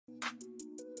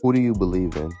Who do you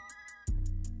believe in?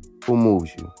 Who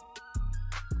moves you?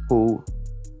 Who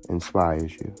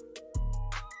inspires you?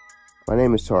 My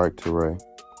name is Tariq Toure,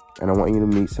 and I want you to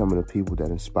meet some of the people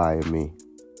that inspire me.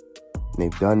 And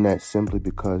they've done that simply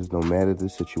because no matter the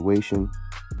situation,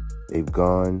 they've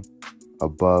gone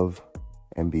above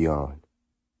and beyond.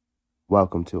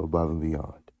 Welcome to Above and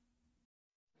Beyond.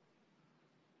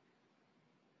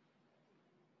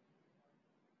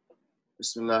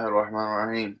 Bismillah ar-Rahman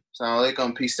ar-Rahim. Assalamu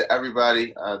alaikum. Peace to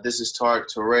everybody. This is Tariq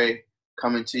Toure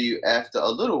coming to you after a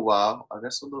little while,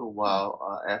 after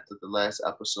the last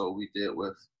episode we did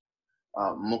with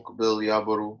Muqbil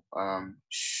Yabaru,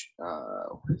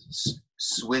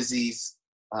 Swizzy's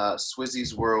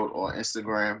World on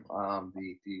Instagram,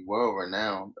 the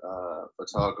world-renowned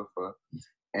photographer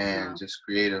and just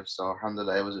creative. So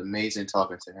alhamdulillah, it was amazing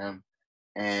talking to him.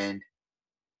 And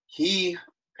he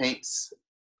paints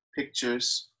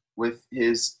pictures with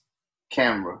his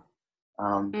camera.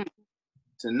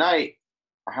 Tonight,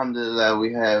 alhamdulillah,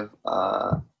 we have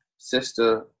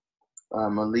Sister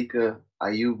Malika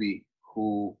Ayubi,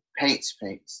 who paints.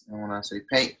 And when I say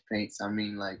paints, I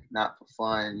mean like not for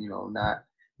fun, not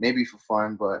maybe for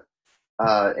fun, but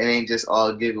it ain't just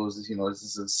all giggles. This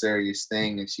is a serious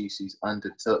thing, and she's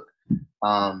undertook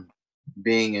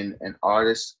being an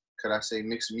artist. Could I say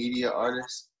mixed media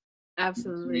artist?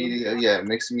 Absolutely.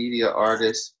 Mixed media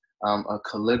artist, a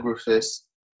calligraphist,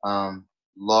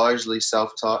 largely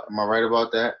self-taught. Am I right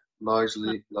about that?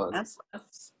 Largely That's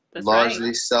largely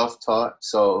right. self-taught.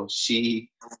 So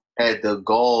she had the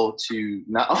goal to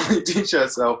not only teach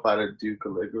herself how to do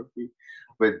calligraphy,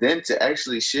 but then to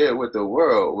actually share it with the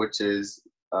world, which is,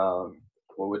 what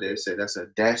would they say? That's a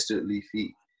dastardly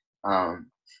feat.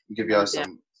 Give y'all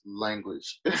some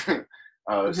language.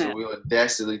 So we on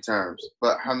dastardly terms.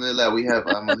 But alhamdulillah, we have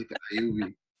Malika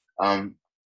Ayubi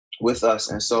with us.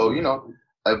 And so,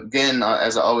 again,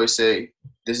 as I always say,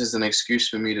 this is an excuse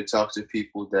for me to talk to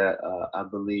people that I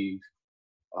believe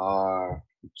are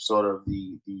sort of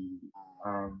the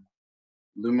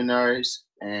luminaries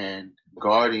and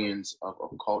guardians of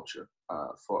culture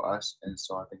for us. And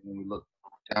so I think when we look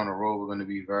down the road, we're going to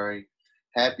be very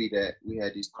happy that we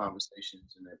had these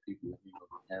conversations and that people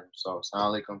have them. So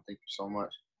assalamu alaikum, thank you so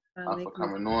much for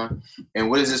coming on. And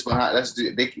what is this behind?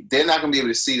 They're not going to be able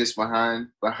to see this behind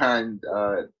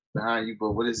you,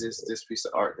 but what is this piece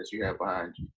of art that you have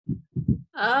behind you?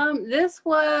 This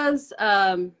was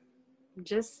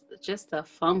just a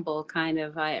fumble kind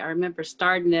of. I remember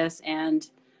starting this, and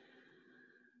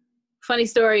funny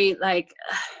story, like,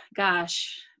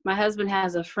 gosh, my husband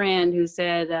has a friend who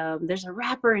said there's a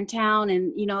rapper in town,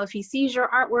 and if he sees your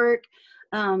artwork,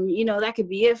 that could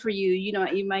be it for you. You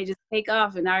might just take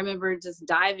off. And I remember just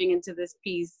diving into this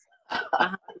piece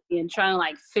behind me and trying to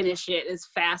like finish it as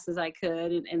fast as I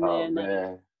could, and then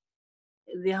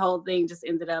the whole thing just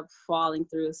ended up falling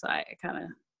through. So I kind of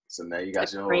so now you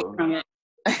got your whole from it.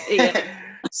 Yeah.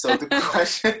 So the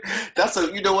question,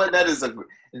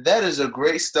 that is a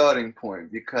great starting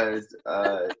point, because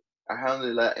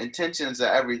alhamdulillah, intentions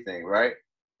are everything, right?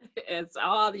 It's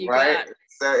all you right? got.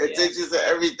 So intentions are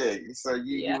everything. So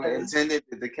you were intended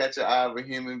to catch an eye of a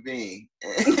human being.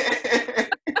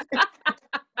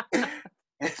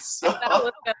 So I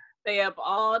was gonna stay up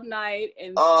all night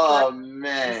and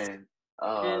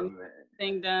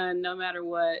thing done no matter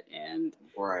what. And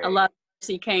a lot of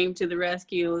he came to the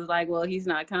rescue and was like, well, he's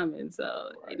not coming.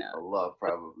 So Allah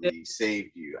probably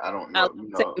saved you. I don't know.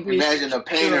 Imagine a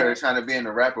painter trying to be in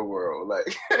the rapper world.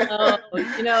 Like when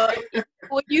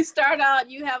you start out,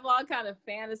 you have all kind of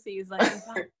fantasies, like if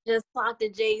I just talk to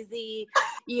Jay-Z,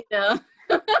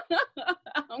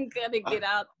 I'm gonna get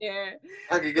out there.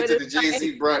 I can get to the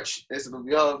Jay-Z brunch.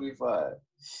 It'll be fine.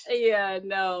 Yeah,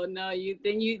 no.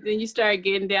 You start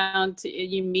getting down to,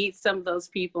 you meet some of those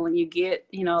people, and you get,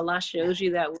 Allah shows you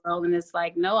that world, and it's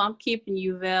like, no, I'm keeping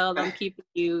you veiled. I'm keeping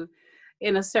you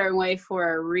in a certain way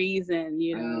for a reason,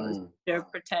 their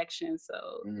protection.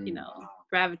 So,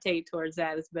 gravitate towards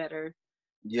that is better.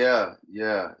 Yeah.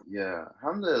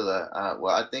 Alhamdulillah.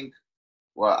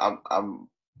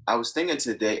 I was thinking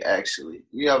today, actually,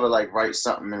 you ever like write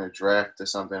something in a draft or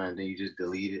something and then you just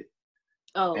delete it?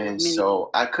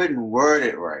 So I couldn't word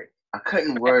it right.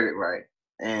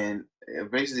 And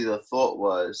basically the thought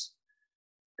was,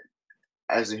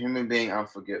 as a human being, I'm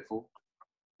forgetful.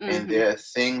 And there are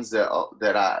things that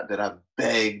I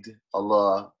begged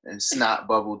Allah and snot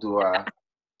bubble dua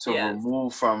to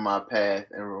remove from my path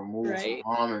and remove from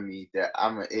harming me, that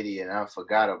I'm an idiot and I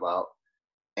forgot about.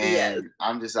 And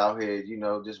I'm just out here,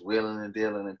 just wheeling and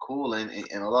dealing and cooling,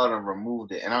 and a lot of them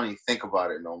removed it, and I don't even think about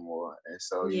it no more. And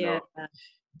so,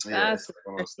 that's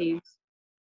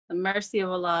The mercy of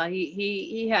Allah.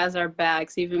 He has our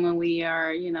backs even when we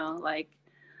are, like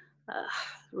uh,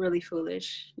 really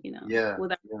foolish, Yeah,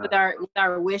 with yeah,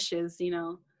 our wishes.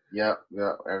 yeah,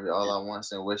 yeah. All our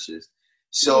wants and wishes.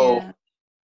 So Yeah.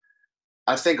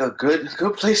 I think a good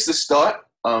place to start.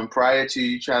 Prior to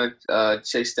you trying to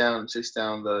chase down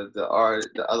the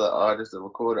other artists, the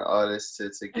recording artists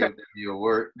to give them your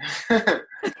work.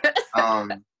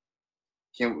 um,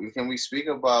 can we speak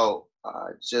about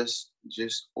just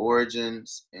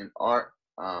origins in art?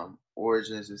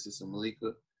 Origins, this is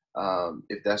Malika.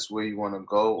 If that's where you want to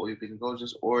go, or you can go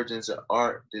just origins of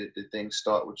art. Did things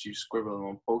start with you scribbling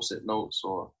on post-it notes,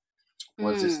 or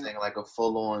was this Mm. thing like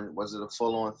was it a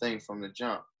full on thing from the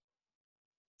jump?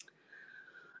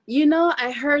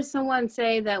 I heard someone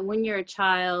say that when you're a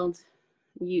child,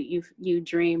 you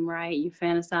dream, right? You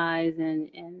fantasize,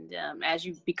 and as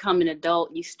you become an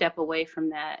adult, you step away from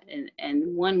that.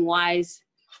 And one wise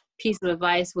piece of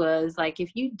advice was like,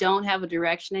 if you don't have a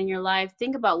direction in your life,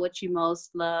 think about what you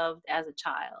most loved as a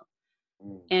child.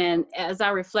 Mm. And as I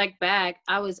reflect back,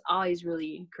 I was always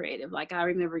really creative. Like I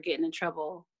remember getting in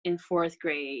trouble in fourth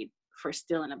grade for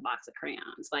stealing a box of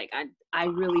crayons. Like I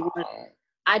really wanted.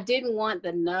 I didn't want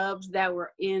the nubs that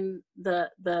were in the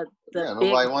Yeah, big.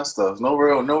 nobody wants those. No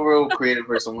real creative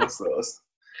person wants those.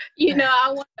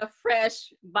 I want a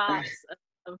fresh box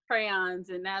of crayons,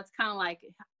 and that's kind of like,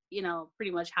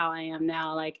 pretty much how I am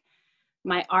now. Like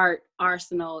my art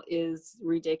arsenal is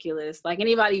ridiculous. Like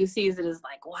anybody who sees it is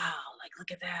like, wow, like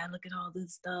look at that, look at all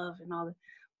this stuff and all that.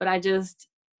 But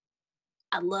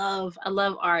I love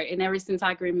art, and ever since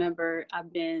I can remember,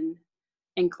 I've been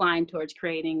inclined towards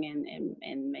creating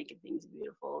and making things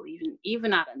beautiful,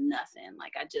 even out of nothing.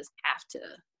 Like I just have to.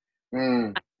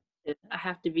 Mm, I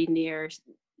have to be near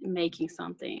making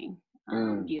something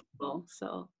mm, beautiful.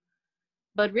 So,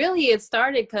 but really, it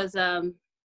started because I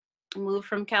moved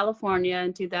from California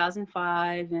in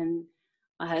 2005, and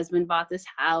my husband bought this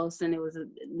house, and it was a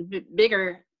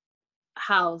bigger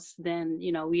house than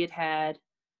we had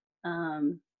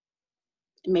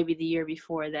maybe the year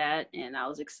before that, and I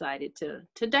was excited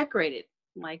to decorate it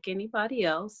like anybody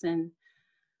else. And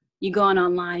you going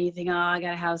online, you think, oh, I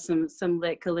gotta have some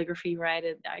lit calligraphy,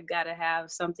 right? I gotta have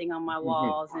something on my mhm,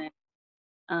 walls,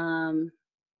 and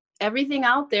everything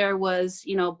out there was,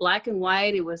 black and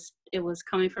white. It was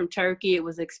coming from Turkey. It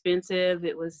was expensive.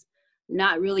 It was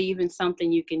not really even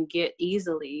something you can get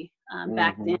easily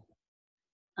back then. mhm.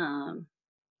 Um,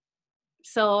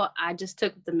 so I just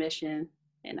took the mission,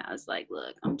 and I was like,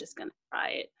 look, I'm just gonna try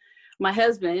it. My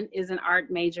husband is an art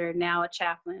major, now a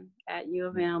chaplain at U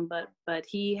of M, but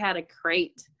he had a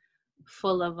crate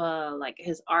full of like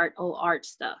his old art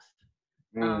stuff.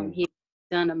 Mm. He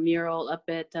done a mural up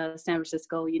at San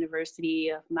Francisco University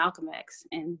of Malcolm X,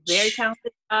 and very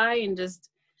talented guy, and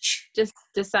just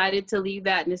decided to leave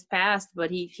that in his past. But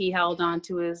he held on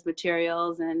to his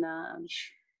materials, and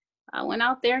I went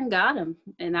out there and got him,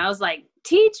 and I was like,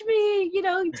 teach me,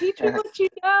 teach me what you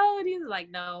know. And he was like,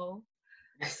 no.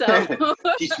 So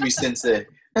Teach me, sensei.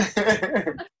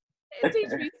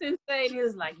 teach me, sensei. And he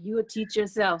was like, you would teach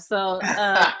yourself. So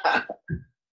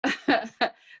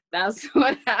that's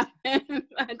what happened.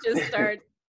 I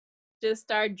just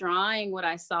started drawing what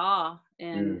I saw,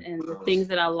 and Mm. the things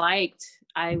that I liked.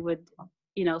 I would,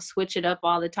 switch it up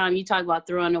all the time. You talk about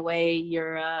throwing away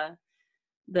your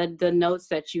the notes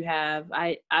that you have.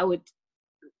 I would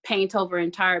paint over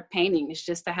entire paintings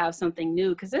just to have something new,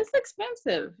 because it's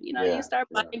expensive. You Yeah, start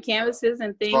yeah. buying canvases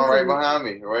and It's one things, right and behind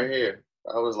me, right here.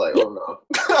 I was like, yeah, oh no.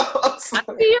 I was I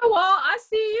see your wall. I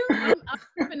see you. I'm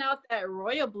ripping out that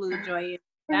royal blue joint in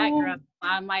the background.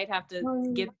 I might have to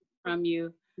get it from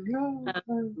you.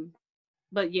 Um,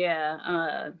 but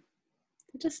yeah,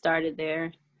 it just started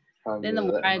there. Then the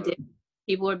more Alhamdulillah. I did,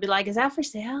 people would be like, "Is that for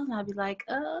sale?" And I'd be like,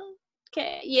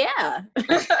 okay, yeah,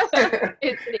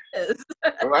 it is."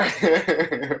 Right.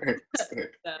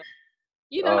 So,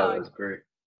 you know how Oh, it that's goes. great.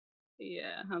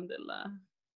 Yeah, alhamdulillah.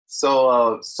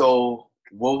 So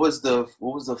what was the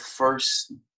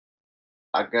first,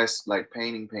 I guess, like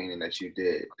painting that you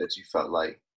did that you felt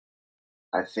like,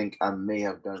 I think I may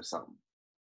have done something?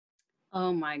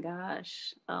 Oh my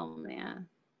gosh. Oh man.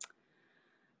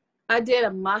 I did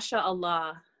a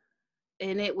mashallah,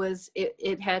 and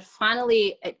it had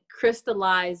finally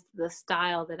crystallized the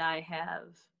style that I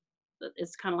have.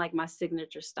 It's kind of like my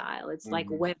signature style. It's like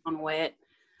Hmm. wet on wet.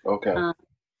 Okay. Um,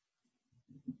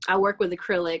 I work with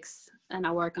acrylics, and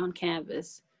I work on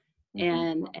canvas, Hmm.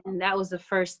 and that was the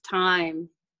first time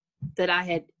that I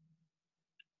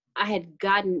had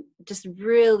gotten just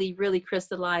really, really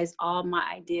crystallized all my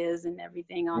ideas and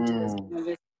everything onto this Mm.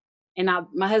 canvas. And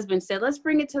my husband said, let's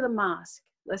bring it to the mosque.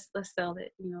 let's sell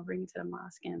it, bring it to the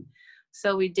mosque. And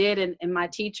so we did. And my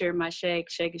teacher, my Sheikh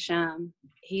Hisham,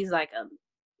 he's like a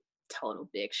total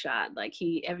big shot. Like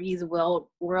he's world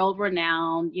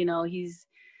renowned. He's,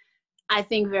 I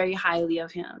think very highly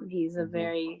of him. He's a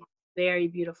very, very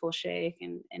beautiful Sheikh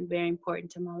and very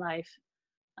important to my life.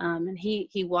 And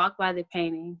he walked by the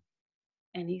painting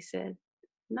and he said,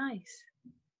 "Nice."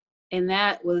 And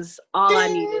that was all I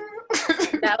needed.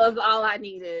 That was all I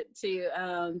needed to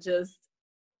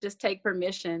just take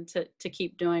permission to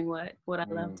keep doing what I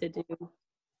love to do.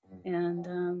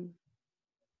 And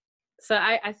so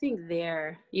I think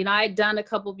there, I'd done a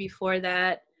couple before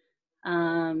that.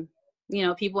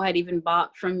 People had even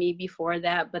bought from me before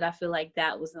that, but I feel like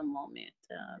that was the moment.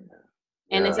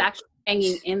 And it's actually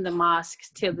hanging in the mosque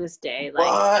to this day. Like,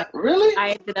 what? Really?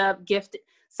 I ended up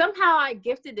somehow I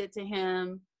gifted it to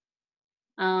him.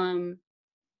 And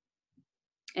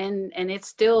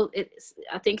it's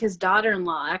I think his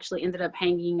daughter-in-law actually ended up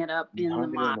hanging it up in the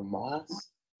mosque.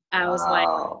 I was like,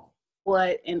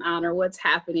 what an honor, what's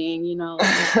happening,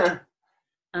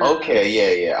 Okay,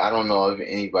 yeah. I don't know of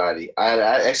anybody. I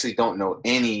actually don't know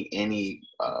any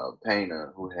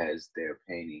painter who has their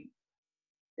painting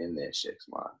in their Sheikh's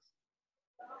mosque.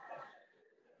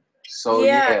 So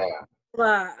yeah.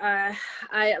 Well, I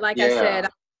said,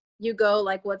 you go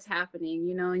like, what's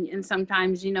happening, and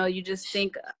sometimes, you just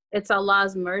think it's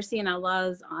Allah's mercy and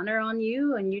Allah's honor on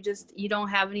you, and you don't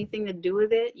have anything to do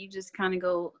with it. You just kind of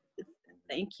go,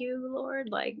 thank you, Lord.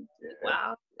 Like,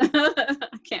 wow.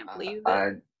 I can't believe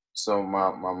it. So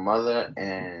my mother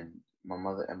and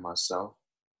myself,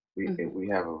 we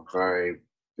have a very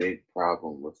big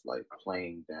problem with like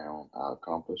playing down our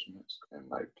accomplishments and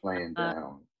like playing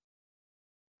down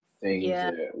things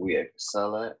that we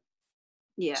excel at.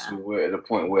 Yeah. So we're at a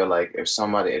point where like if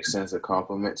somebody extends a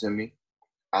compliment to me,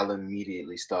 I'll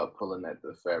immediately start pulling at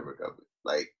the fabric of it.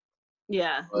 Like,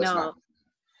 it's not.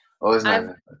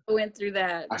 I went through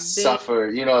that. I suffer,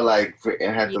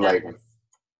 and have to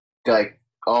like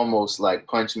almost like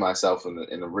punch myself in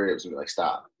the ribs and be like,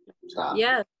 stop.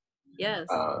 Yes.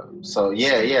 So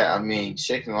yeah. I mean,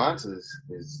 Sheikh's mosque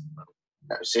is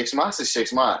Sheikh's mosque is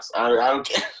Sheikh's mosque. I don't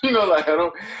care. I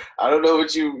don't know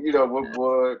what what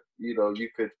you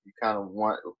kind of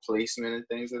want replacement and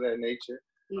things of that nature.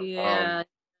 Yeah.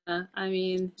 I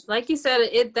mean, like you said,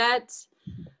 that's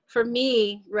for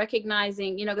me,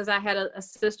 recognizing, because I had a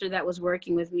sister that was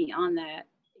working with me on that.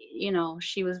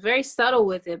 She was very subtle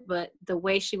with it, but the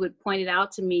way she would point it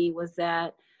out to me was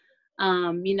that,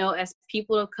 as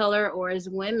people of color or as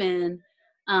women,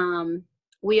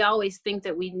 we always think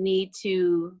that we need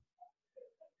to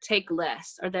take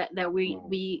less, or that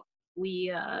we're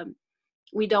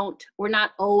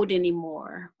not owed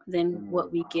anymore than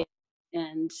what we get.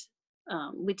 And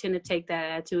we tend to take that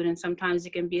attitude, and sometimes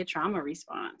it can be a trauma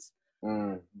response.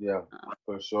 Yeah,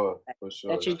 for sure.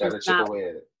 That you gotta chip away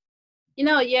at it.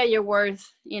 Your worth,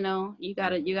 you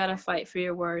gotta fight for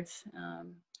your worth,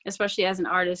 especially as an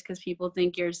artist, because people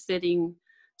think you're sitting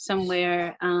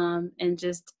somewhere and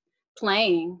just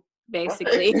playing,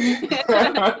 basically.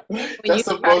 That's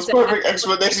the most perfect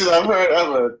explanation I've heard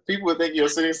ever. People think you're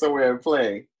sitting somewhere and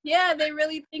playing. Yeah, they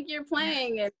really think you're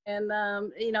playing, and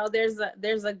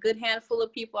there's a good handful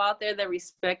of people out there that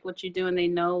respect what you do, and they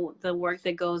know the work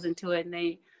that goes into it, and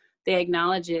they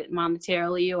acknowledge it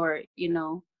monetarily, or they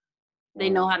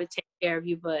know how to take care of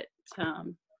you. But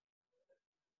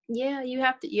you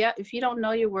have to. Yeah, if you don't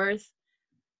know your worth,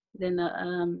 then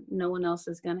no one else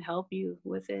is going to help you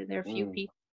with it. There are a few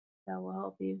people that will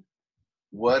help you.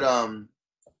 What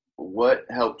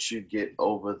helped you get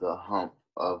over the hump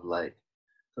of like,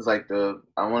 because like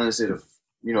I want to say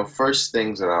the first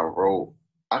things that I wrote,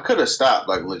 I could have stopped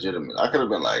like legitimately. I could have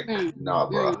been like, nah,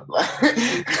 bro,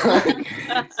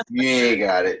 you ain't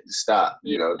got it. Stop.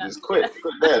 Just quit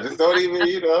there. Just don't even.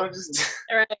 Just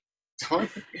right.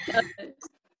 Don't,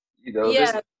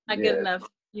 not good enough.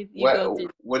 You go through.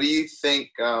 What do you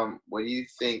think? What do you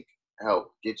think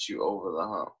helped get you over the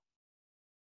hump?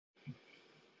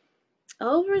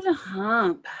 Over the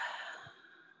hump.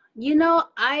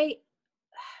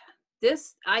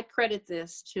 I credit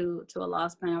this to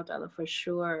Allah subhanahu wa ta'ala for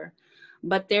sure.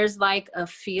 But there's like a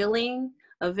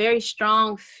very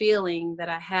strong feeling that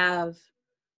I have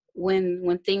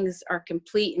when things are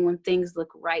complete and when things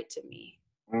look right to me.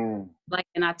 Like,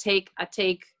 and I take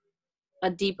a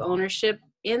deep ownership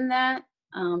in that,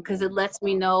 because it lets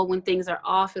me know when things are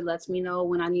off. It lets me know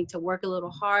when I need to work a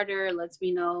little harder. It lets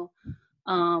me know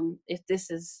if this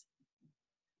is,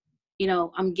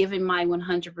 I'm giving my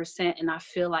 100%, and I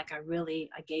feel like I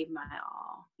gave my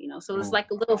all. So it's like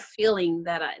a little feeling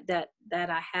that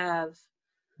I have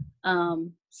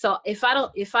So if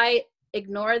I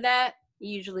ignore that,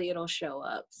 usually it'll show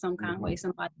up some kind of way.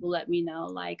 Somebody will let me know,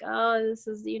 like, oh, this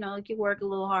is, you know, you could work a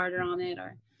little harder on it.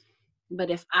 Or,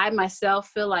 but if I myself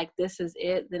feel like this is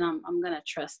it, then I'm gonna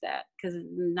trust that, because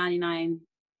 99%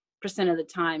 of the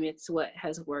time it's what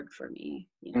has worked for me.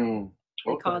 You know,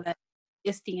 we call that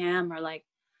istiam, or like,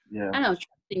 I don't know,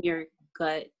 trusting your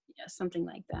gut, something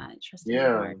like that. Trusting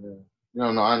your heart. No,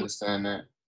 I understand that.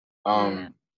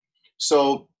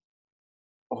 So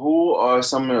who are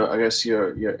some of, I guess,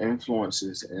 your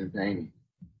influences in painting?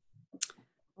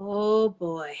 Oh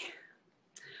boy.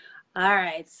 All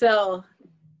right. So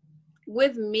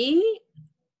with me,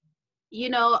 you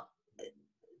know,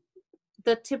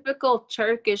 the typical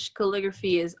Turkish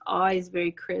calligraphy is always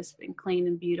very crisp and clean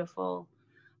and beautiful.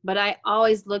 But I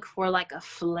always look for like a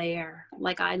flair.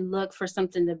 Like I look for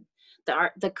something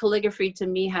the calligraphy to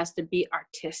me has to be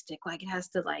artistic. Like it has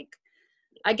to, like,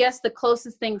 I guess the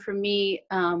closest thing for me,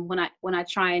 when I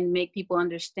try and make people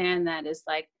understand that, is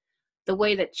like the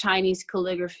way that Chinese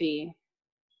calligraphy,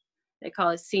 they call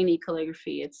it Sini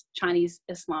calligraphy. It's Chinese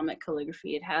Islamic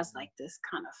calligraphy. It has like this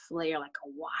kind of flair, like a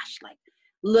wash, like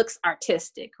looks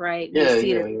artistic, right?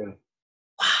 Wow,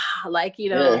 like, you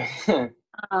know,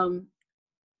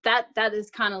 that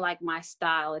is kind of like my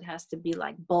style. It has to be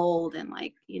like bold and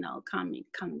like, you know,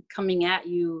 coming at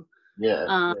you.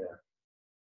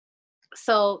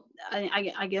 So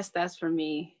I guess that's for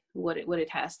me what it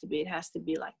has to be. It has to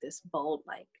be like this bold,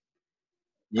 like.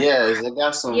 It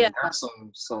got some.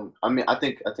 I mean, I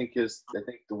think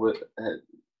the word.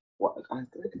 Well,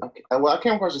 I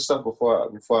came across your stuff before I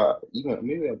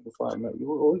met you.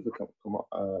 Always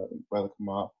Brother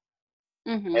Kamal,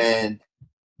 and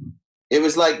it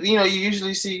was like, you know, you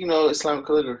usually see, you know, Islamic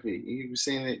calligraphy. You've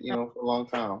seen it, you know, for a long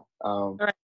time.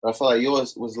 But I feel like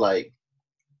yours was like,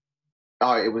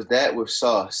 all right, it was that with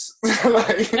sauce,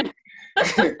 like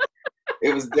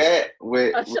it was that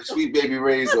with Sweet Baby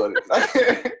Ray's on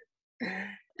it,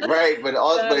 right? But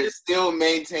it's still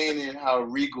maintaining how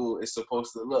regal it's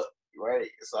supposed to look, right?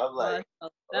 So I'm like,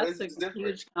 that's a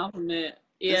huge compliment.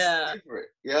 Yeah. Different.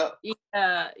 Yeah.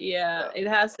 It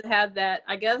has to have that,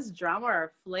 I guess, drama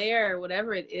or flair,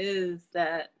 whatever it is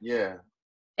that. Yeah.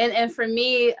 And for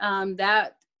me,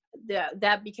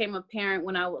 that became apparent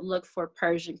when I would look for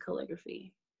Persian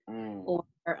calligraphy. Or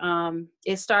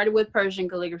it started with Persian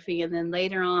calligraphy, and then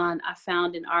later on I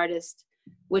found an artist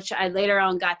which I later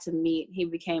on got to meet. He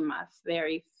became my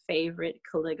very favorite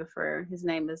calligrapher. His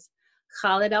name is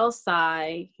Khalid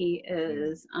El-Sai. He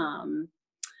is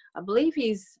I believe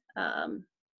he's I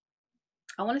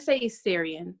want to say he's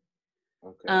Syrian.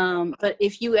 Okay. But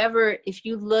if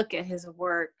you look at his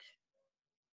work,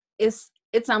 it's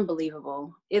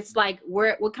unbelievable. It's like,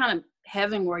 what kind of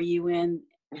heaven were you in,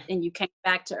 and you came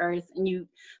back to earth and you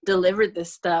delivered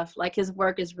this stuff? Like, his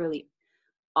work is really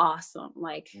awesome.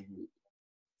 Like,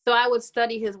 so I would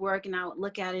study his work and I would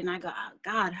look at it and I go, oh,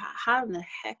 God, how in the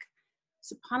heck,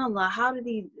 subhanAllah, how did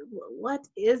he, what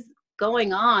is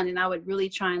going on? And I would really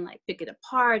try and like pick it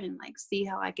apart and like see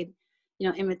how I could, you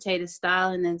know, imitate his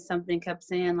style. And then something kept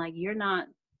saying, like, you're not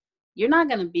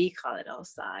going to be Khalid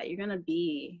El-Sai. You're going to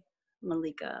be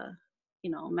Malika, you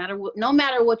know, no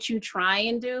matter what you try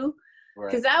and do.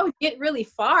 Because I would get really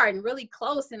far and really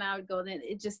close and I would go, then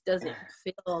it just doesn't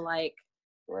feel like,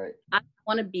 I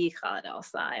want to be Khalid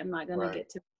El-Sai. I'm not going to get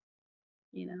to,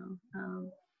 you know.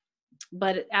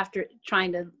 But after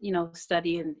trying to, you know,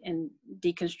 study and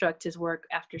deconstruct his work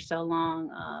after so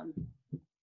long,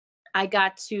 I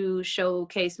got to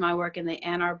showcase my work in the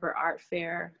Ann Arbor Art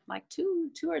Fair like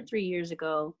two or 3 years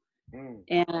ago.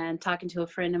 And talking to a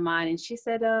friend of mine, and she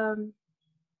said,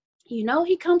 you know,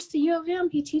 he comes to U of M.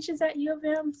 He teaches at U of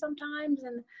M sometimes,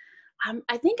 and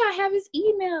I think I have his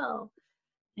email,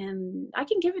 and I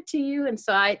can give it to you. And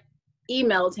so I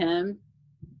emailed him.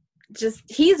 Just,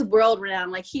 he's world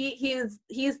renowned. Like he's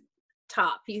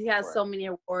top. He has so many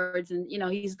awards, and you know,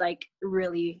 he's like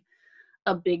really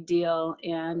a big deal.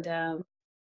 And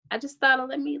I just thought,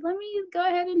 let me go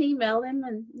ahead and email him.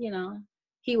 And you know,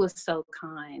 he was so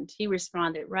kind. He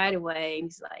responded right away.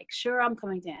 He's like, sure, I'm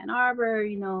coming to Ann Arbor,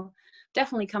 you know,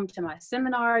 definitely come to my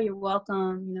seminar. You're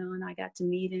welcome, you know. And I got to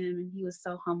meet him, and he was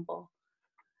so humble.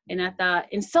 And I thought,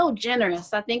 and so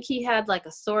generous. I think he had like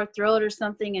a sore throat or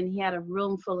something, and he had a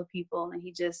room full of people, and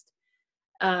he just,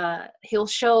 he'll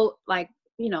show, like,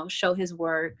 you know, show his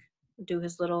work, do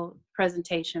his little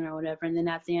presentation or whatever. And then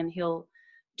at the end, he'll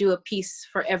do a piece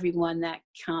for everyone that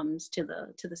comes to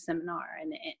the seminar.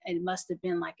 And it must have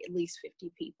been like at least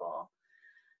 50 people.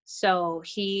 So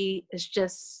he is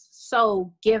just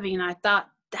so giving. And I thought,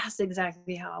 that's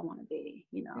exactly how I want to be,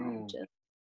 you know, just,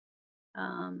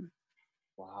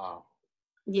 Wow.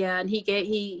 Yeah, and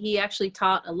he actually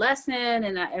taught a lesson,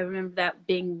 and I remember that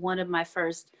being one of my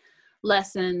first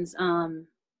lessons.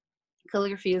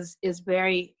 Calligraphy is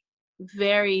very,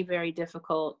 very, very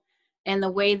difficult, and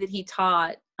the way that he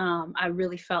taught, I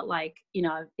really felt like, you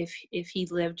know, if he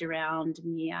lived around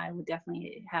me, I would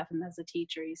definitely have him as a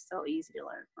teacher. He's so easy to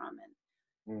learn from,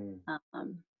 and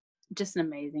just an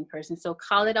amazing person. So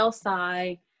Khaled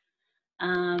El-Sai,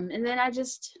 and then I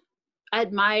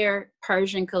admire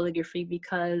Persian calligraphy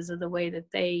because of the way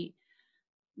that they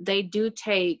do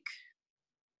take,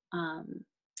 of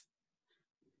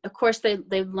course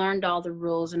they've learned all the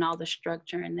rules and all the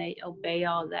structure, and they obey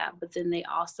all that, but then they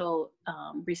also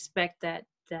respect that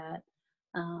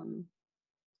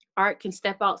art can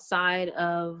step outside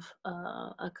of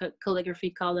a calligraphy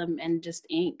column and just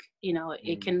ink. You know,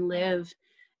 it can live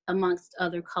amongst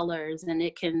other colors, and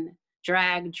it can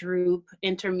drag, droop,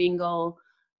 intermingle.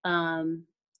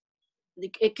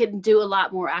 It can do a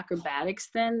lot more acrobatics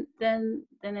than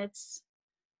it's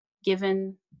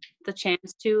given the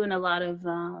chance to in a lot of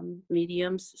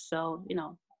mediums. So, you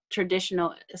know,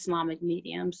 traditional Islamic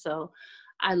mediums. So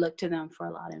I look to them for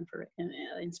a lot of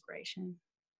inspiration.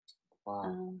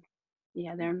 Wow.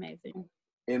 Yeah, they're amazing.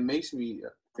 It makes me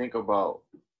think about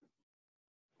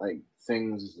like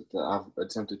things that I've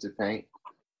attempted to paint,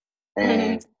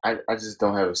 and I just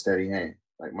don't have a steady hand.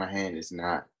 Like my hand is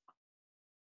not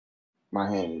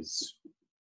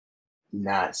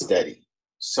steady.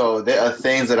 So there are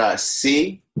things that I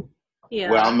see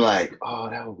where I'm like, oh,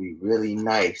 that would be really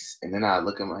nice. And then I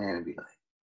look at my hand and be like,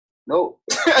 nope.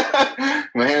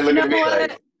 My hand looking at me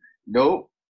like, nope.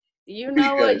 You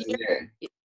know what?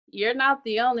 You're not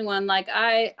the only one. Like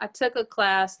I took a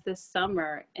class this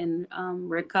summer in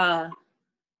Rika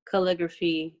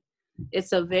calligraphy.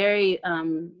 It's a very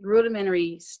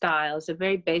rudimentary style. It's a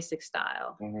very basic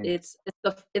style. It's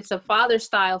a father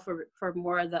style for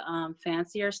more of the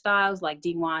fancier styles like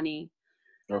Diwani.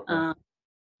 Okay.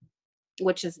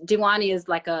 Which is Diwani is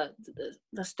like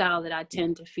the style that I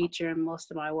tend to feature in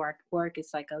most of my work.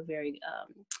 It's like a very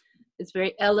it's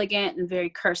very elegant and very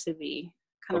cursive-y,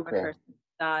 kind of a cursive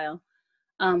style.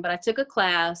 But I took a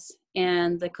class,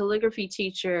 and the calligraphy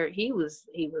teacher, he was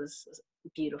a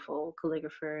beautiful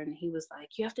calligrapher, and he was like,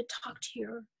 you have to talk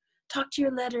to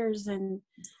your letters, and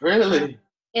really,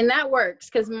 and that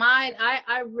works, because mine,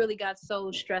 I really got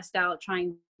so stressed out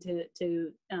trying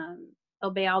to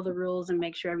obey all the rules and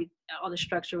make sure all the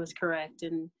structure was correct.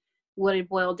 And what it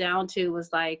boiled down to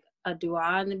was like a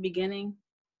dua in the beginning,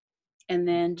 and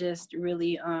then just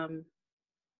really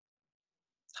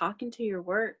talking to your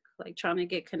work, like trying to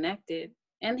get connected.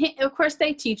 And of course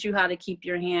they teach you how to keep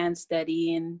your hand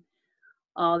steady and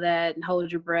all that, and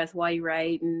hold your breath while you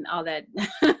write and all that.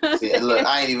 See, look,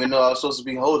 I didn't even know I was supposed to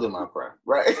be holding my breath,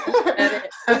 right?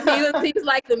 he was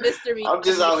like the mystery. I'm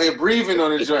just out here breathing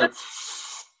on the joint.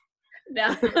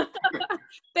 No.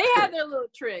 They have their little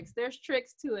tricks. There's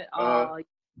tricks to it all.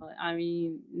 I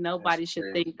mean, nobody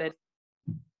should think that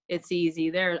it's easy.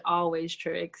 There are always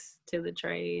tricks to the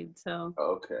trade. So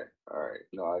okay, all right.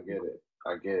 No, I get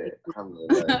it.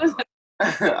 Alhamdulillah.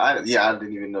 I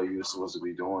didn't even know you were supposed to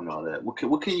be doing all that. What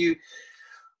can you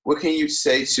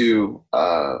say to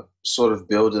sort of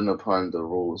building upon the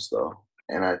rules though?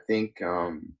 And I think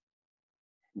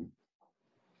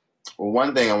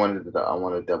one thing I want to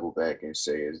double back and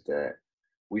say is that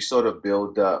we sort of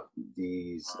build up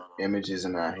these images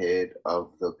in our head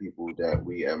of the people that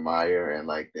we admire, and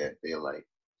like that they're like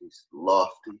these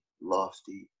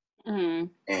lofty. Mm-hmm.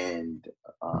 And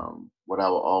what I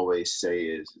will always say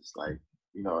is like,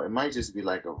 you know, it might just be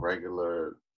like a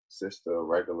regular sister, a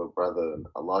regular brother.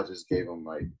 Allah just gave them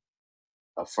like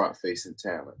a front-facing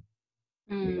talent.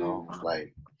 You know,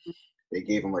 like they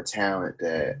gave him a talent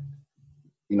that,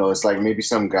 you know, it's like maybe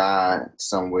some guy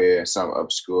somewhere, some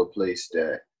obscure place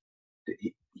that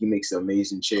he makes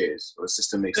amazing chairs, or his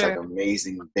sister makes like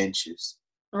amazing benches.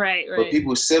 Right. But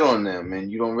people sit on them, and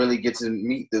you don't really get to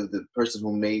meet the person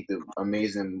who made the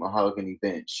amazing mahogany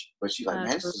bench. But you're like,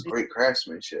 man, this is great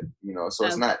craftsmanship, you know. So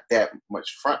it's not that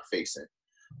much front facing.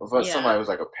 But for somebody who's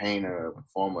like a painter, a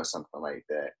performer, or something like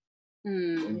that,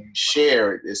 when you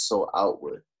share it, it's so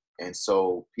outward, and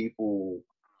so people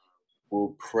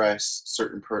will press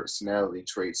certain personality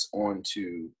traits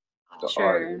onto the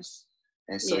artist.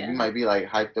 And so you might be like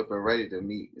hyped up and ready to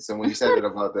meet. So when you said it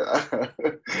about the,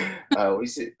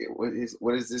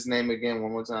 what is this name again?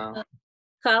 One more time.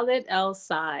 Khaled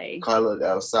El-Sai. Khaled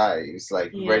El-Sai. He's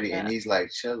like ready, and he's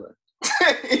like chilling.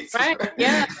 Right.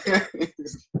 Yeah.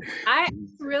 I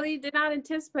really did not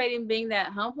anticipate him being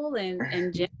that humble and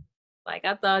gentle. Like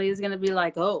I thought he was gonna be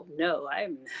like, oh no,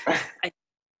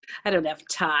 I don't have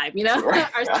time, you know, Right.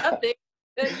 or something.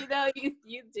 You know,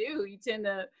 you tend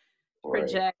to Right.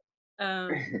 project.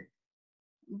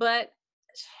 But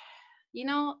you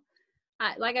know,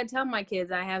 I tell my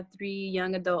kids, I have 3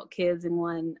 young adult kids and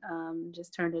one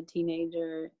just turned a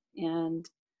teenager, and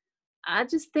I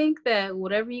just think that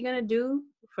whatever you're gonna do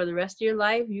for the rest of your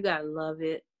life, you gotta love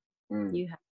it. Mm, You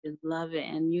have to love it,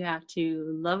 and you have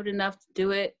to love it enough to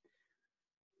do it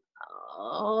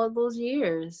all those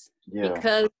years. yeah.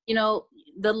 Because you know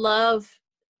the love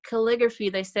calligraphy.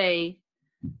 They say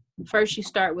first you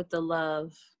start with the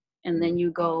love, and then Mm,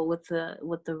 you go with the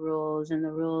rules, and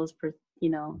the rules, you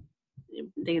know,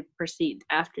 they proceed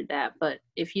after that. But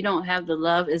if you don't have the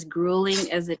love, as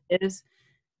grueling as it is,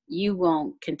 you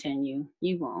won't continue.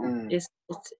 You won't. mm.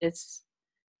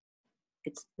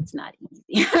 It's not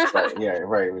easy. Right. Yeah.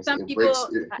 Right. Some It breaks.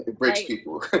 people It breaks like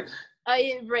people.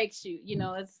 it breaks you. You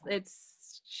know, it's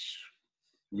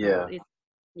Yeah.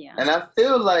 yeah. And I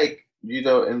feel like, in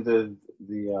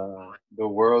the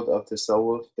world of the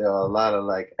tasawwuf, there are a lot of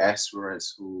like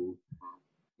aspirants who,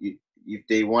 if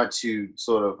they want to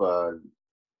sort of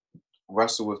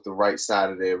wrestle with the right side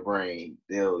of their brain,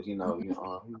 they'll,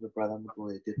 oh, who's the brother? I'm gonna go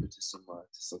ahead and dip into some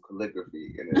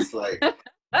calligraphy, and it's like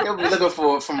they'll be looking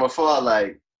for it from afar,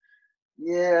 like,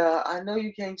 yeah, I know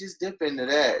you can't just dip into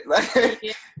that, like,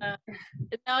 Yeah.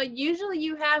 Now, usually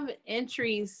you have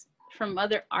entries from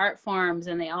other art forms,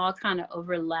 and they all kind of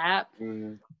overlap.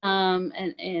 mm,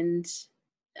 And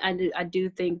I do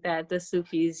think that the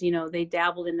Sufis, you know, they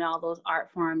dabbled in all those art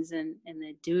forms, and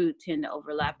they do tend to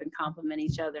overlap and complement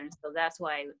each other. And so that's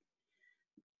why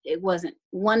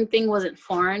one thing wasn't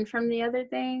foreign from the other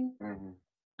thing. mm,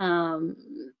 Um,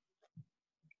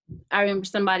 I remember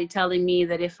somebody telling me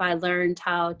that if I learned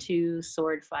how to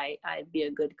sword fight, I'd be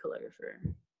a good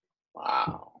calligrapher.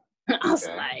 wow, I was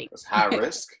okay, like, that's high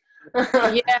risk.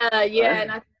 yeah. Right?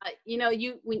 And you know,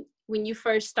 when you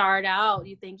first start out,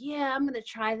 you think, yeah, I'm gonna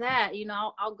try that. You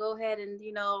know, I'll go ahead and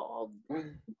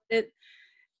Mm, it.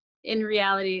 In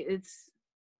reality,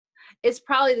 it's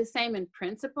probably the same in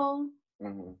principle,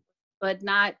 mhm. but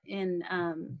not in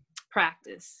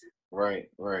practice. Right.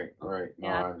 No,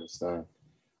 Yeah. I understand.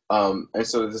 And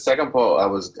so the second part I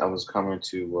was coming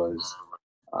to was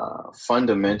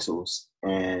fundamentals,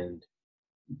 and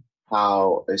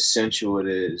how essential it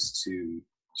is to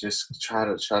just try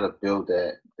to build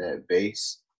that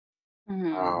base.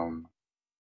 Hmm. Um,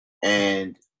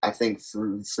 and I think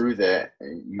through that,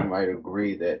 and you might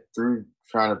agree that through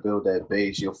trying to build that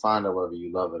base, you'll find out whether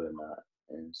you love it or not.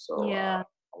 And so Yeah.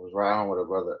 I was riding with a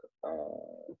brother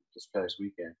this past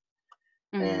weekend,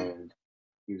 Hmm. and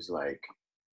he was like,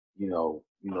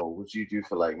 what you do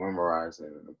for like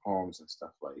memorizing the poems and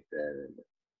stuff like that.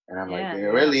 And I'm like, Yeah. there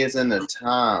Yeah. really isn't a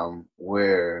time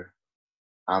where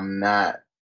I'm not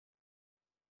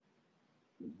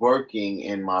working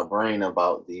in my brain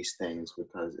about these things,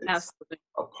 because it's Absolutely.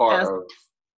 a part Absolutely. of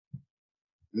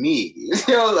me,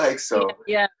 like, Yeah. so.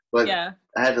 Yeah. But Yeah.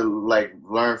 I had to like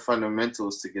learn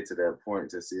fundamentals to get to that point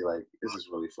to see like this is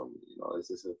really for me. Is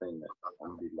this a thing that I'm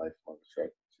gonna be lifelong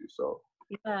attracted to? So,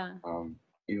 Yeah. um,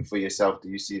 even for yourself, do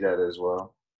you see that as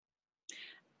well?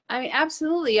 I mean,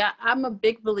 absolutely. I'm a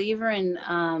big believer in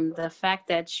the fact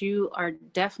that you are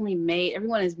definitely made.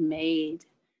 Everyone is made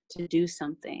to do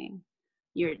something.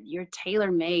 You're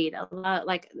tailor made. A lot,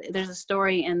 like there's a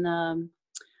story in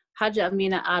Haja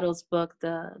Amina Ado's book,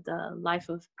 the Life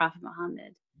of Prophet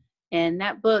Muhammad, and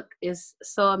that book is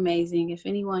so amazing. If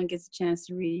anyone gets a chance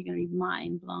to read it, you're gonna be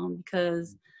mind blown,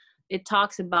 because it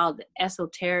talks about the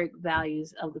esoteric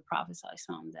values of the Prophet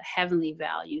ﷺ, the heavenly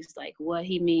values, like what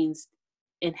he means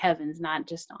in heavens, not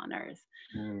just on earth.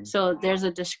 Mm, So there's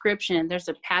a description, there's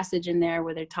a passage in there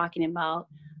where they're talking about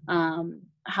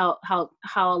how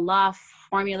Allah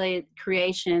formulated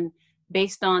creation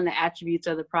based on the attributes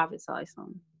of the Prophet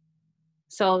ﷺ.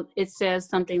 So it says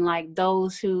something like,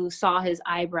 those who saw his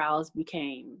eyebrows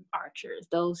became archers.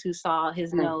 Those who saw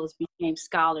his mm, nose became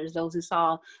scholars. Those who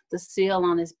saw the seal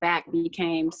on his back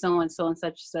became so and so and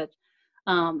such and such.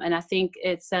 And I think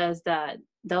it says that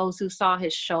those who saw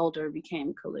his shoulder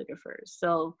became calligraphers.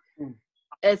 So mm.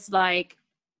 it's like,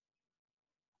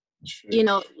 True. you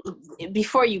know,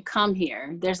 before you come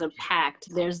here, there's a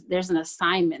pact, there's an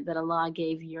assignment that Allah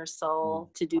gave your Mm,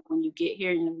 soul to do when you get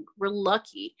here. And we're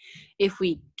lucky if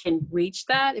we can reach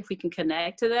that, if we can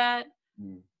connect to that.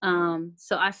 mm,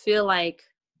 So I feel like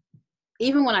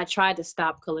even when I tried to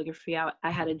stop calligraphy,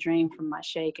 I had a dream from my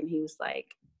sheikh, and he was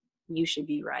like, you should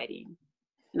be writing.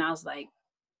 And I was like,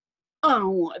 I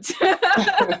don't want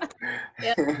to.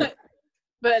 Yeah.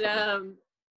 But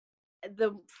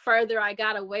the further I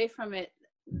got away from it,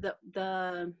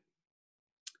 the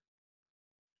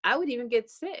I would even get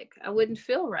sick. I wouldn't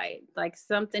feel right. Like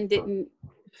something didn't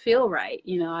feel right.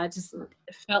 You know, I just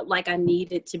felt like I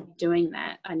needed to be doing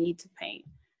that. I need to paint.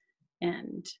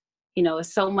 And, you know,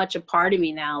 it's so much a part of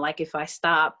me now. Like if I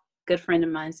stop, a good friend of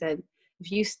mine said,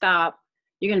 if you stop,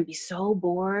 you're going to be so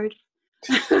bored.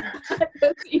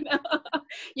 You know,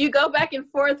 you go back and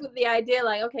forth with the idea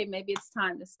like, okay, maybe it's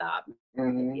time to stop.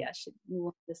 Maybe I should move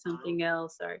on to something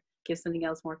else or give something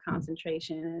else more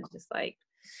concentration. And it's just like,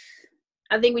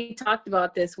 I think we talked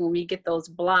about this when we get those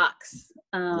blocks,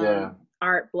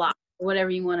 art blocks, whatever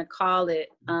you want to call it.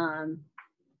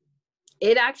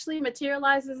 It actually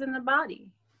materializes in the body.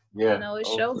 Yeah. You know, it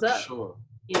shows up. Sure.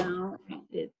 You know,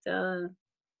 it.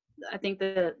 I think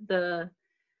the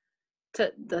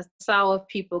Sawa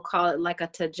people call it like a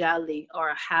tajali or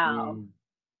a how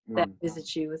that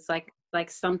visits you. It's like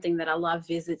something that Allah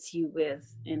visits you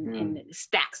with, and it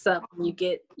stacks up. And you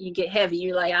get heavy.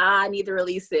 You're like, I need to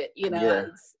release it. You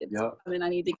know, I mean, I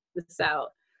need to get this out.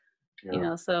 You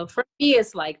know, so for me,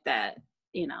 it's like that.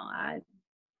 You know, I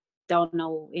don't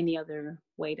know any other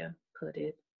way to put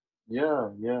it. Yeah.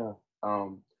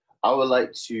 I would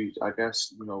like to, I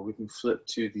guess, you know, we can flip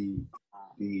to the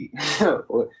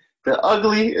the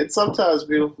ugly and sometimes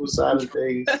beautiful side of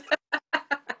things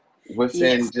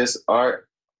within just art.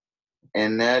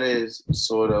 And that is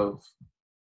sort of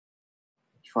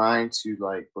trying to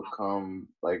like become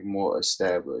like more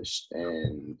established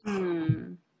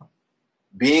and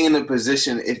being in a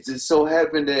position, it just so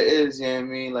happened there is, you know what I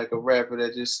mean, like a rapper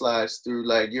that just slides through,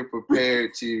 like you're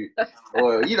prepared to,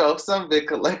 or, you know, some big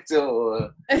collector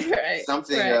or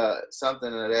something of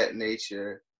that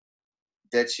nature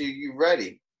that you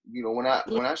ready. You know, when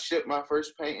I shipped my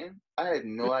first painting, I had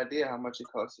no idea how much it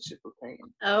cost to ship a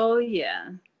painting. Oh yeah.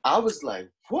 I was like,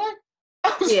 what?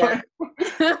 I was like,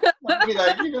 be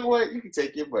like, you know what? You can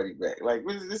take your money back. Like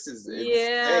this is insane.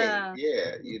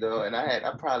 Yeah, you know. And I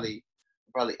probably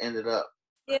ended up,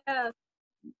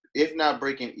 if not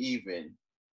breaking even,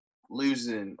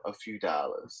 losing a few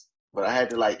dollars. But I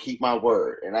had to like keep my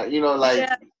word, and I, you know, like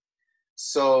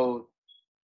so.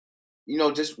 You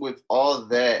know, just with all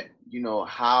that, you know,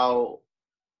 how,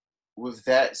 with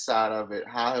that side of it,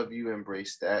 how have you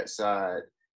embraced that side?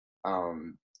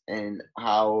 And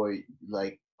how,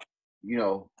 like, you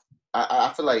know,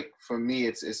 I feel like for me,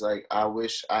 it's like, I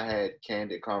wish I had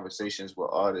candid conversations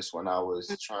with artists when I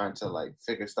was trying to like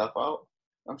figure stuff out.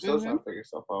 I'm still trying to figure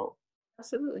stuff out.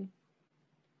 Absolutely.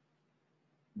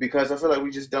 Because I feel like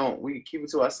we keep it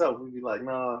to ourselves. We be like,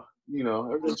 nah, you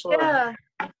know, everything's fine. Yeah.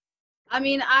 I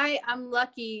mean, I'm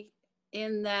lucky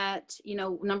in that, you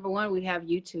know, number one, we have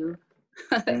YouTube.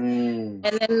 And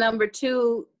then number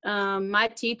two, my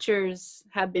teachers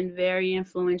have been very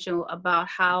influential about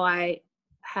how I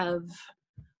have,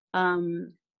 how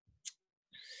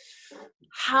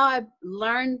I've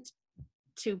learned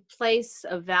to place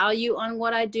a value on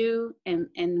what I do and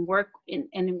work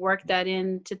that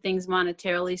into things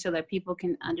monetarily so that people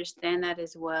can understand that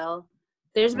as well.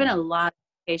 There's been a lot of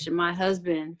education. My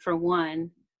husband, for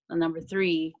one, number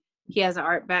three, he has an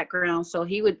art background, so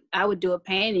I would do a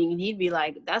painting and he'd be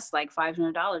like, that's like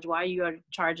 $500. Why are you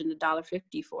charging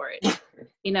 $1.50 for it?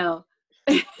 You know?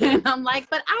 And I'm like,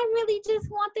 but I really just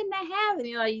want them to have it.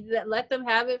 You know, you let them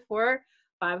have it for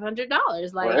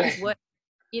 $500. Like what,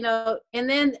 you know? And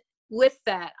then with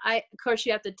that, of course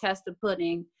you have to test the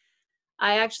pudding.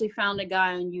 I actually found a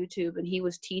guy on YouTube and he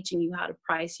was teaching you how to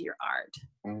price your art.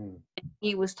 And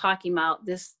he was talking about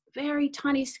this very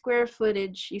tiny square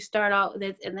footage. You start out with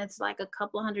it and it's like a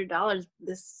couple $100,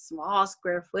 this small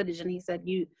square footage. And he said,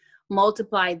 you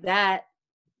multiply that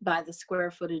by the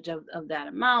square footage of that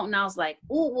amount. And I was like,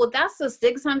 oh, well, that's a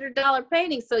 $600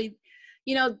 painting. So,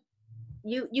 you know,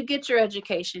 you get your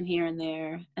education here and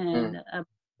there. And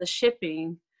the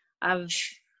shipping, I've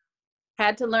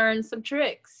had to learn some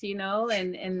tricks, you know,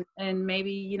 and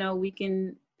maybe, you know, we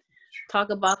can talk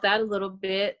about that a little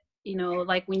bit. You know,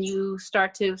 like when you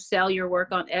start to sell your work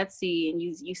on Etsy and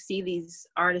you see these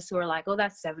artists who are like, oh,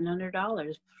 that's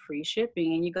 $700 free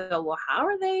shipping. And you go, well,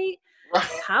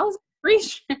 how's free?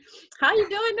 How are you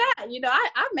doing that? You know,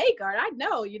 I make art. I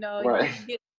know, you know,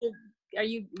 are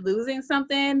you losing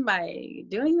something by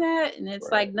doing that? And it's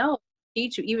like, no,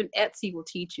 teach you. Even Etsy will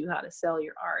teach you how to sell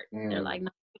your art. They're like, no,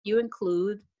 you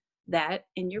include that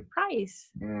in your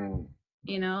price.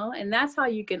 You know, and that's how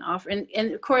you can offer.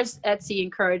 And of course, Etsy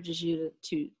encourages you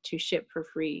to ship for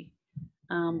free,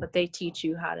 but they teach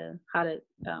you how to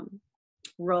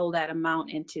roll that amount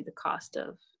into the cost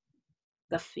of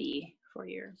the fee for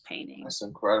your painting. That's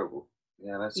incredible.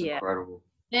 Yeah, that's incredible.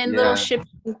 And little shipping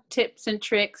tips and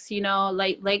tricks. You know,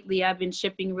 like lately, I've been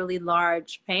shipping really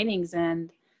large paintings,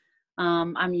 and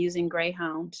I'm using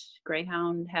Greyhound.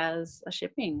 Greyhound has a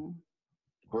shipping.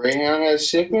 Greyhound has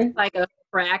shipping? Like a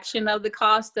fraction of the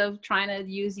cost of trying to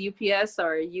use UPS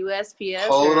or USPS.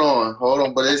 Hold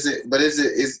on. But is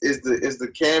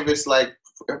the canvas like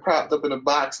propped up in a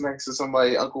box next to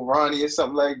somebody, Uncle Ronnie or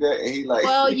something like that? And he like,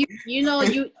 well, you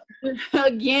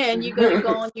again, you're gonna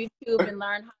go on YouTube and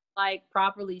learn how to like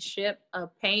properly ship a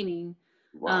painting.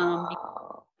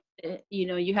 wow.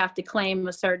 You have to claim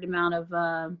a certain amount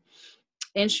of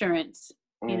insurance.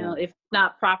 Mm. If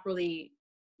not properly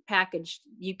packaged,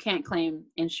 you can't claim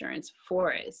insurance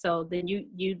for it. So then you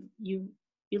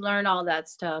learn all that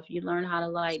stuff. You learn how to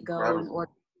like go and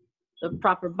order the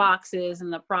proper boxes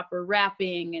and the proper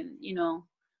wrapping,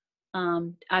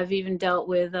 and I've even dealt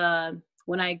with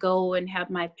when I go and have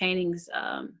my paintings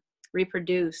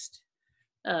reproduced.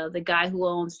 The guy who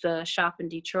owns the shop in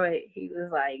Detroit, he was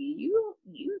like,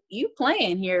 you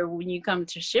playing here when you come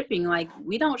to shipping. Like,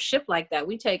 we don't ship like that.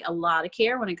 We take a lot of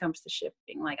care when it comes to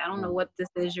shipping. Like, I don't know what this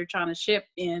is you're trying to ship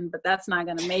in, but that's not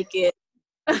going to make it.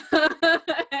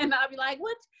 And I'll be like,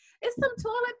 what? Is some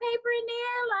toilet paper in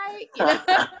there? Like,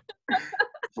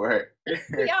 Right.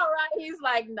 yeah, right. He's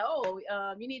like, no,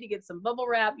 you need to get some bubble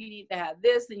wrap. You need to have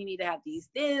this, and you need to have these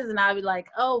things. And I'll be like,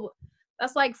 oh,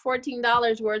 that's like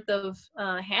 $14 worth of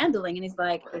handling. And he's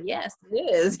like, yes, it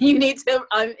is. You need to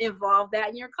involve that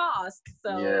in your cost.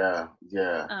 So yeah.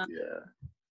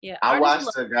 I watched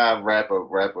a guy wrap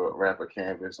a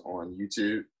canvas on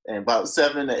YouTube, and about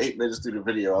 7 to 8 minutes through the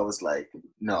video, I was like,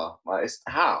 no,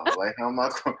 how? Like, how am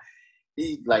I going?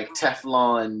 He like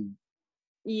Teflon,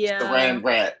 saran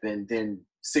wrap, and then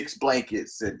 6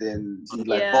 blankets, and then he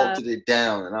like bolted it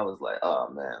down, and I was like, oh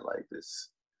man, like this.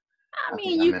 I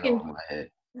mean,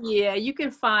 you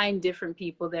can find different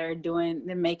people that are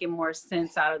making more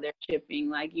sense out of their shipping.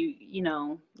 Like you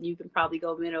can probably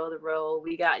go middle of the road.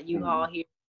 We got U-Haul here.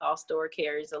 All store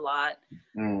carries a lot.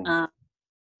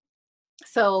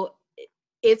 So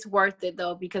it's worth it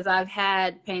though, because I've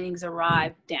had paintings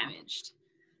arrive damaged,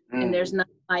 and there's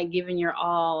nothing like giving your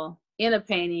all in a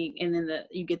painting, and then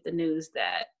you get the news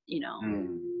that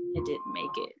it didn't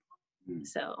make it.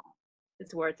 So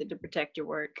it's worth it to protect your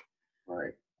work.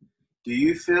 Right. Do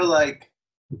you feel like,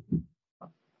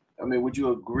 I mean, would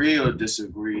you agree or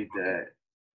disagree that,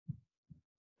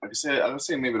 like I said, I would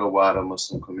say maybe the wider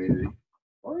Muslim community,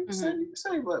 or you can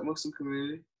say Black Muslim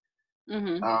community,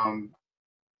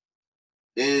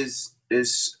 is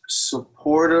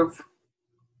supportive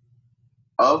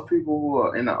of people who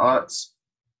are in the arts,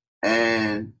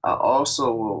 and I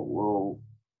also will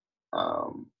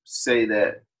say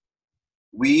that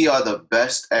we are the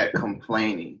best at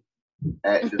complaining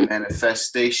at the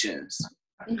manifestations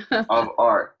of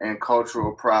art and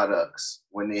cultural products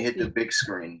when they hit the big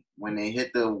screen, when they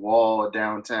hit the wall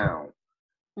downtown,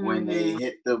 when they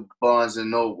hit the Barnes and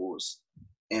Nobles,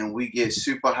 and we get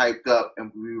super hyped up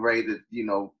and we ready to,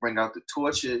 bring out the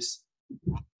torches.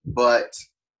 But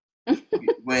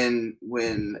when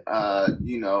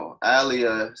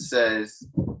Alia says,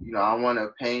 I want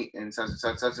to paint and such and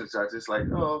such and such, it's like,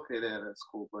 oh, okay, that's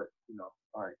cool, but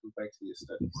all right, go back to your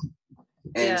studies.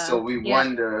 And so we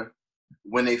wonder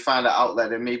when they find an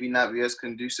outlet that maybe not be as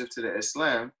conducive to the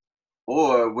Islam,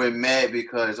 or we're mad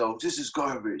because, oh, this is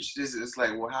garbage. This is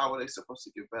like, well, how are they supposed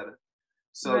to get better?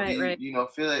 So do you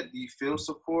feel like, do you feel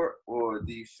support, or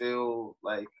do you feel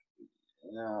like,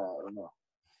 I don't know.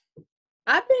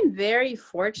 I've been very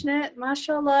fortunate,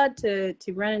 mashallah, to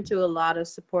run into a lot of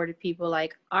supportive people.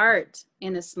 Like, art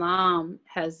in Islam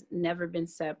has never been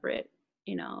separate.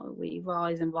 We've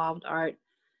always involved art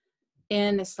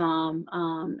in Islam.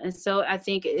 And so I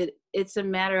think it's a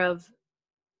matter of,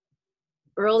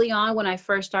 early on when I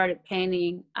first started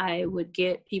painting, I would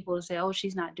get people to say, oh,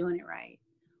 she's not doing it right.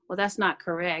 Well, that's not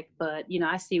correct, but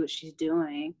I see what she's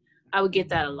doing. I would get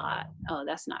that a lot. Oh,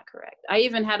 that's not correct. I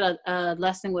even had a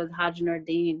lesson with Haj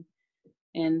Nordine,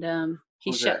 and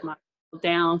he shut my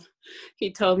down.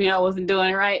 He told me I wasn't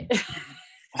doing it right.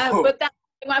 But that's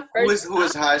my first. Who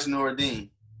is Haj Nordine?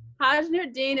 Haj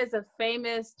Nordine is a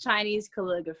famous Chinese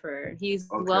calligrapher. He's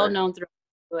well known throughout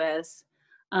the U.S.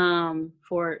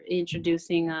 For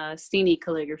introducing Sini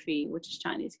calligraphy, which is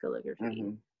Chinese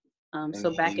calligraphy.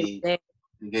 So back in the day,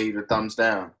 he gave you the thumbs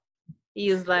down.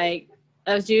 He was like,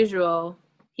 as usual,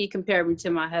 he compared me to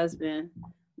my husband.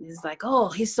 He's like, oh,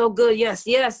 he's so good. Yes,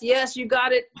 you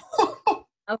got it. I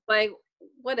was like,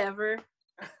 whatever.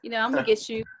 I'm gonna get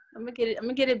you. I'm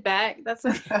gonna get it back. That's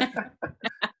okay.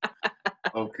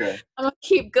 Okay. I'm gonna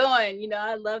keep going.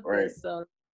 I love this, so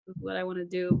this is what I want to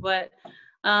do. But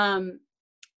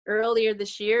earlier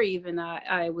this year, even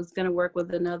I was gonna work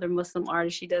with another Muslim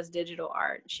artist. She does digital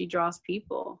art. She draws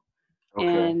people.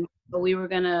 Okay. And we were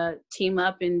gonna team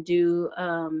up and do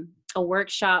a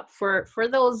workshop for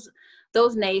those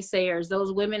naysayers,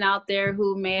 those women out there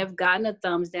who may have gotten a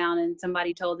thumbs down and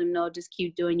somebody told them, no, just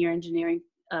keep doing your engineering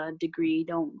degree.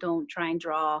 Don't try and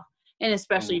draw, and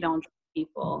especially Mm-hmm. don't draw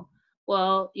people.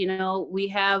 Well, we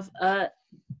have a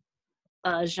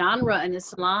genre in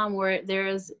Islam where there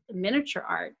is miniature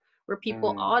art where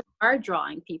people Mm-hmm. all are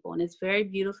drawing people, and it's very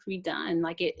beautifully done.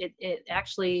 Like it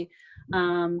actually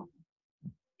um,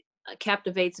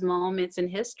 captivates moments in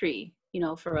history,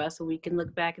 for us, so we can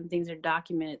look back and things are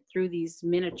documented through these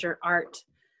miniature art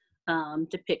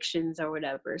depictions or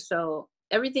whatever. So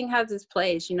everything has its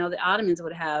place. The Ottomans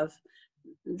would have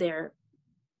their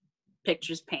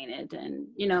pictures painted, and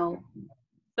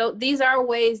so these are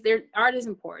ways. Their art is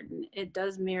important. It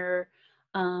does mirror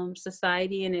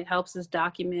society, and it helps us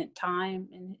document time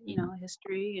and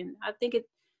history. And I think it's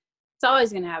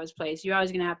always going to have its place. You're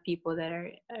always going to have people that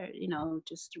are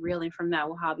just reeling from that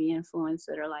Wahhabi influence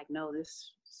that are like, no,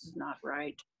 this is not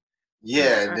right.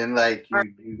 Yeah, and then like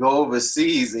you go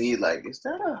overseas and you're like, is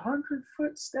that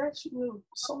 100-foot statue of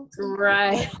something?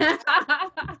 Right.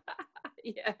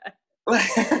 Yeah.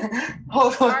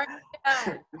 Hold on.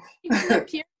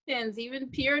 Even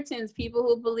Puritans, people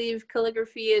who believe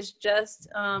calligraphy is just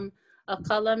a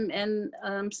column and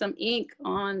some ink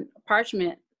on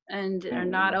parchment, and are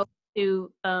not open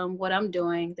to what I'm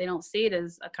doing. They don't see it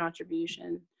as a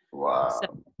contribution. Wow. So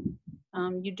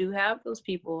you do have those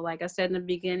people. Like I said in the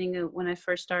beginning, when I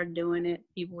first started doing it,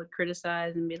 people would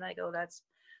criticize and be like, "Oh, that's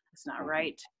not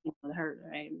right.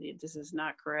 Right? This is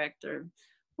not correct," or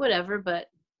whatever. But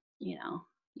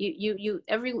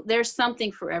there's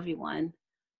something for everyone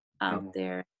out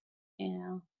there.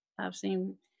 I've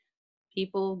seen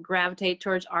people gravitate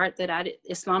towards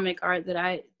Islamic art that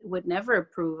I would never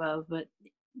approve of, but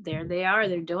there they are.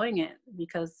 They're doing it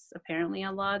because apparently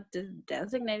Allah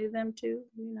designated them to.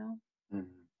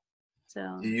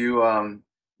 So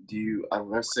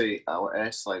I'll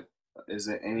ask, like, is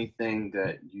there anything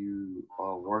that you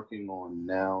are working on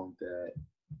now that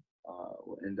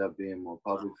will end up being more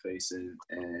public facing,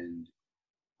 and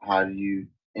how do you,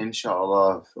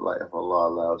 inshallah, if Allah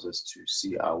allows us to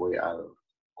see our way out of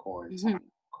quarantine,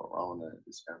 corona,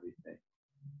 this everything,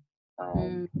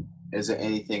 is there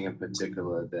anything in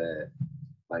particular that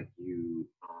like you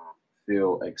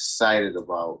feel excited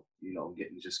about,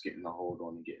 getting a hold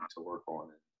on and getting to work on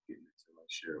and getting to like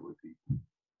share it with people?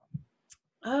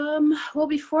 Well,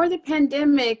 before the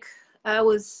pandemic, I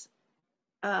was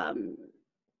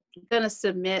gonna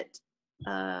submit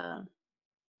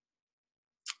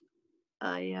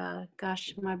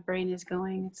gosh, my brain is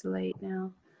going, it's late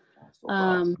now.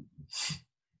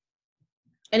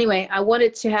 Anyway, I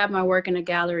wanted to have my work in a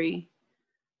gallery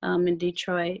in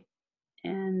Detroit,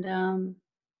 and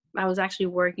I was actually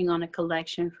working on a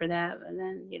collection for that, and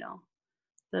then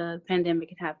the pandemic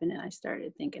had happened, and I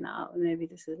started thinking, oh, maybe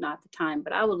this is not the time.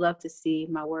 But I would love to see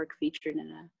my work featured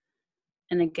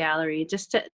in a gallery.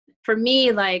 For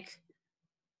me, like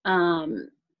a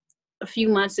few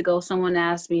months ago, someone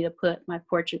asked me to put my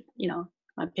portrait,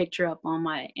 my picture up on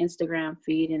my Instagram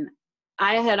feed, and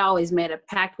I had always made a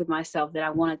pact with myself that I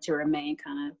wanted to remain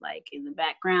kind of like in the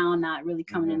background, not really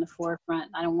coming in the forefront.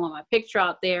 I don't want my picture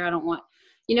out there. I don't want,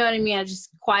 you know what I mean? I just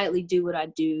quietly do what I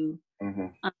do.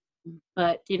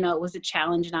 But, it was a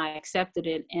challenge, and I accepted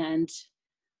it. And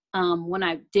when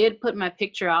I did put my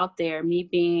picture out there, me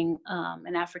being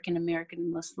an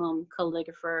African-American Muslim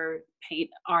calligrapher, paint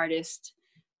artist,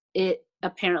 it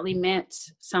apparently meant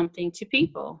something to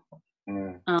people.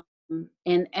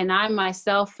 And I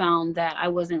myself found that I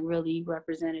wasn't really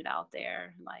represented out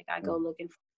there. Like I go looking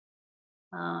for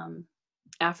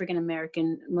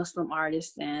African-American Muslim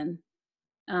artists, and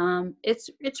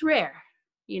it's rare.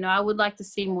 I would like to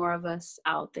see more of us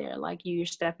out there. Like you're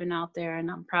stepping out there, and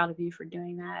I'm proud of you for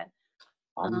doing that.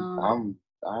 I'm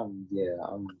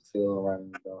feeling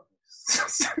around the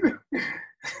darkness.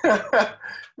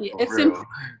 It's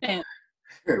important.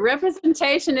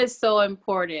 Representation is so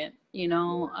important,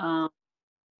 even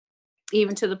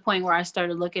to the point where I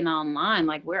started looking online,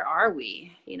 like, where are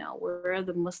we? Where are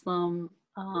the Muslim,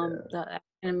 the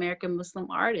African American Muslim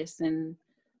artists? And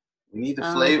we need the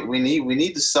flavor. We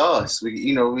need the sauce. We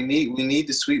need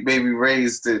the Sweet Baby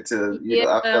Ray's to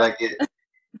I feel like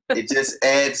it just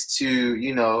adds to,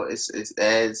 it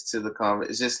adds to the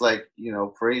conversation. It's just like,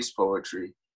 praise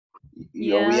poetry. We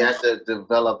have to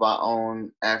develop our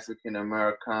own African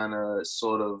Americana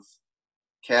sort of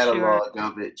catalog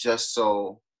of it, just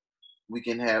so we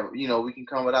can have, we can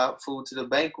come without food to the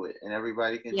banquet, and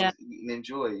everybody can just eat and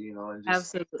enjoy, and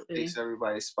just taste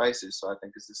everybody's spices. So I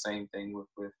think it's the same thing with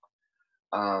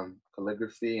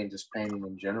calligraphy and just painting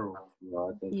in general. You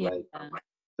know, I think Yeah. like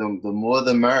the more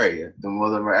the merrier. The more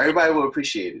the merrier. Everybody will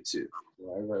appreciate it too. You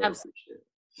know, everybody will appreciate it.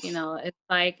 You know, it's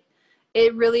like,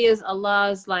 it really is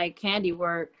Allah's like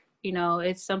handiwork. You know,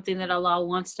 it's something that Allah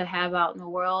wants to have out in the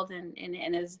world, and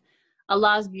is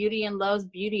Allah's beauty and loves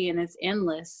beauty, and it's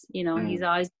endless. You know, He's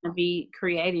always going to be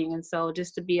creating, and so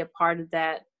just to be a part of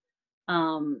that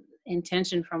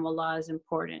intention from Allah is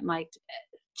important. Like,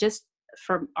 just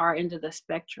from our end of the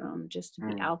spectrum, just to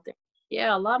be out there.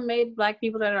 Yeah, Allah made Black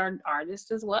people that are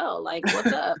artists as well. Like,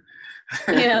 what's up?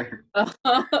 Yeah.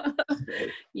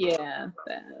 Yeah,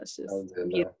 that's just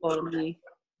beautiful to me.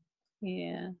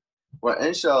 Yeah. Well,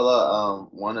 inshallah,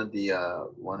 one of the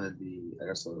I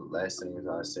guess the last things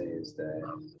I say is that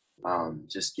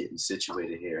just getting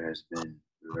situated here has been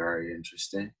very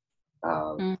interesting.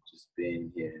 Just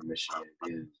being here in Michigan,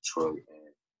 being in Detroit,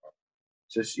 and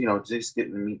just just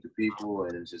getting to meet the people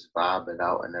and just vibing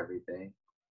out and everything.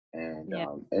 And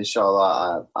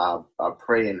inshallah, I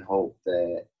pray and hope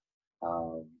that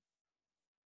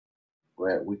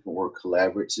we can work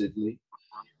collaboratively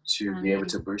to be able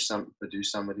to produce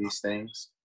some of these things.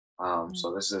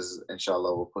 So this is,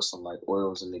 inshallah, we'll put some like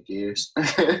oils in the gears.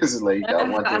 This is like, you got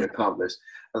one thing accomplished.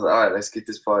 I was like, all right, let's get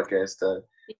this podcast done.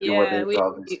 Yeah, we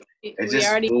already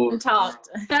talked.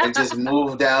 And just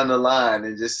move down the line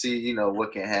and just see,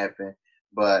 what can happen.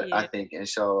 But I think,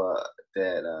 inshallah,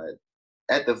 that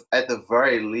at the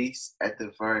very least,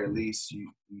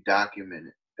 you document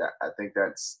it. I think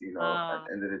that's, at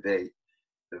the end of the day,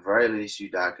 the very least you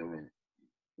document it.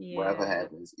 Yeah. Whatever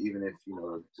happens, even if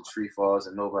the tree falls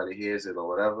and nobody hears it or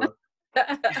whatever.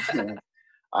 I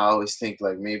always think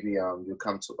like maybe you'll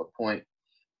come to a point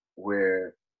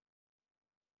where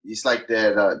it's like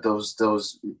that those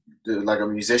like a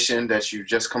musician that you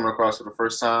just coming across for the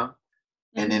first time,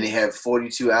 and then they have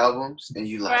 42 albums, and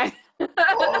you like,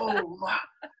 oh my,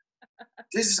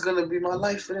 this is gonna be my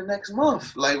life for the next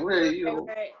month. Like where I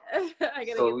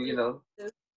gotta so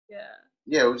this.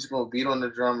 Yeah, we're just gonna beat on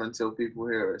the drum until people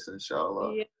hear us,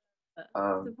 inshallah. Yeah.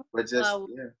 But just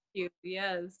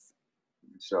yes.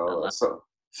 Inshallah. So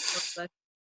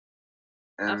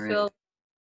I feel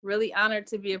really honored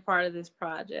to be a part of this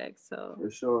project. So for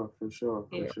sure.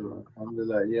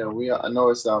 Alhamdulillah. Yeah, I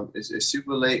know it's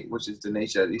super late, which is the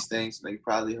nature of these things. Like you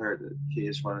probably heard the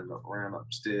kids running around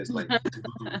upstairs like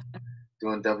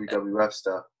doing WWF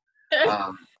stuff.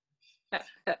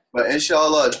 But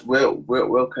inshallah,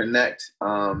 we'll connect.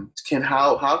 How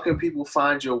can people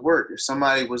find your work? If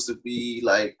somebody was to be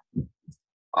like,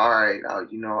 all right, I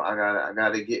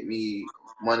gotta get me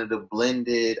one of the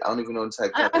blended. I don't even know the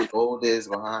type of gold is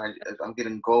behind. I'm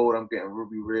getting gold. I'm getting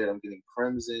ruby red. I'm getting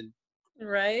crimson.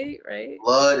 Right.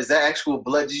 Blood, is that actual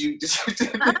blood? Did you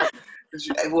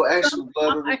actual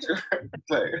blood?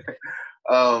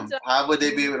 How would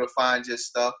they be able to find your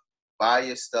stuff, buy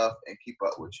your stuff, and keep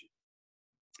up with you?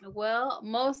 Well,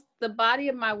 the body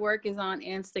of my work is on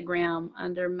Instagram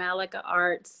under Malika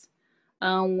Arts,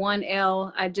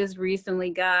 1L. I just recently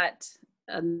got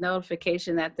a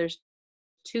notification that there's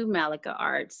 2 Malika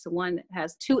Arts. One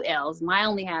has 2 L's. Mine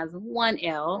only has 1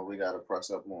 L. Oh, we gotta press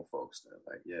up more folks then.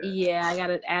 Like, yeah, I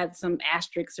gotta add some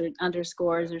asterisks or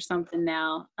underscores or something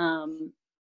now.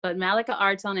 But Malika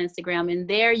Arts on Instagram, and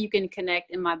there you can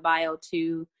connect in my bio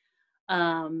to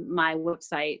my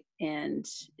website and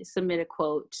submit a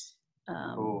quote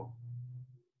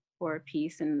for a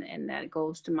piece, and that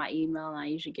goes to my email, and I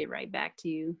usually get right back to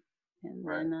you, and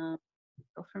then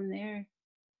go from there.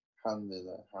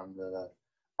 Alhamdulillah.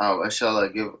 Inshallah,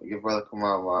 give Brother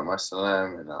Kamal my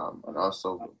salam, and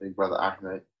also Big Brother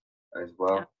Ahmed as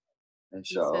well.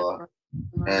 Inshallah.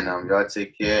 And y'all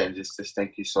take care, and just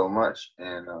thank you so much,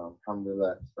 and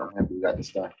alhamdulillah, so I'm happy we got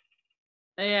this done.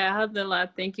 Yeah, alhamdulillah.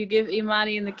 Thank you. Give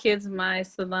Imani and the kids my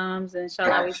salams, and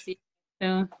inshallah we see you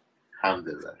soon.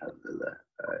 Alhamdulillah.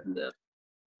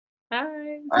 All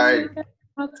right.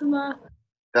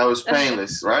 That was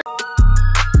painless, right?